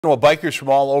Well, bikers from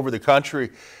all over the country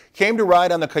came to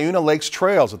ride on the Cuyuna Lakes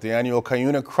trails at the annual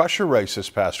Cuyuna Crusher Race this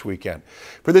past weekend.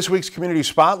 For this week's Community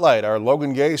Spotlight, our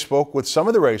Logan Gay spoke with some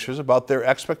of the racers about their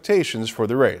expectations for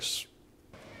the race.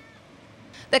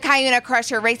 The Cuyuna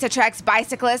Crusher Race attracts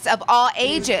bicyclists of all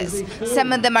ages.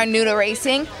 Some of them are new to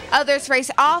racing, others race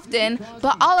often,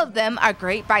 but all of them are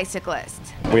great bicyclists.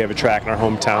 We have a track in our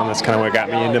hometown. That's kind of what got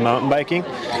me into mountain biking.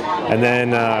 And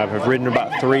then I've ridden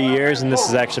about 3 years, and this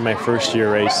is actually my first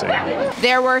year racing.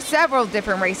 There were several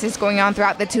different races going on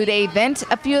throughout the two-day event.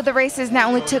 A few of the races not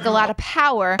only took a lot of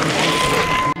power,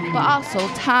 but also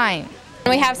time.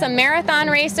 We have some marathon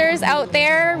racers out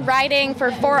there riding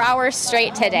for 4 hours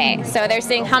straight today. So they're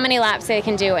seeing how many laps they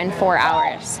can do in 4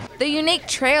 hours. The unique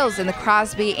trails in the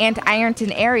Crosby and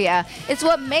Ironton area is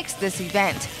what makes this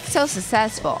event so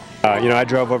successful. I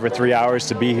drove over 3 hours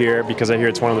to be here because I hear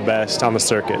it's one of the best on the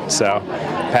circuit, so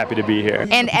happy to be here.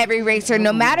 And every racer,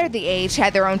 no matter the age,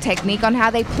 had their own technique on how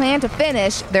they plan to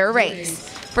finish their race.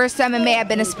 For some, it may have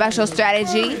been a special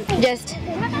strategy. Just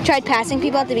tried passing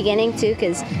people at the beginning too,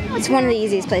 because it's one of the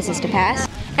easiest places to pass.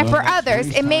 And for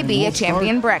others, it may be a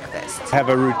champion breakfast. I have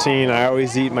a routine. I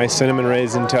always eat my cinnamon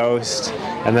raisin toast,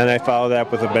 and then I follow that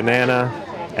up with a banana,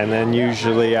 and then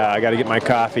usually I got to get my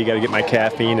coffee, got to get my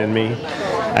caffeine in me.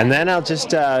 And then I'll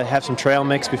just have some trail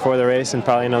mix before the race and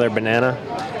probably another banana,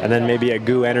 and then maybe a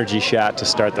goo energy shot to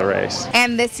start the race.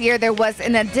 And this year there was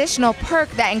an additional perk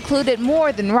that included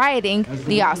more than riding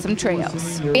the awesome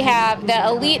trails. We have the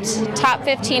elite top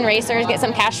 15 racers get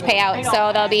some cash payout,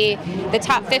 so they'll be the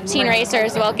top 15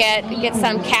 racers will get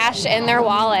some cash in their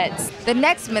wallets. The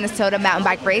next Minnesota mountain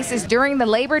bike race is during the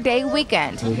Labor Day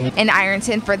weekend. In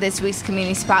Ironton for this week's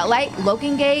Community Spotlight,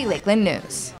 Logan Gay, Lakeland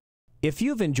News. If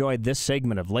you've enjoyed this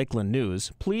segment of Lakeland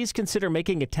News, please consider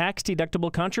making a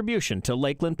tax-deductible contribution to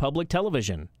Lakeland Public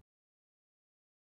Television.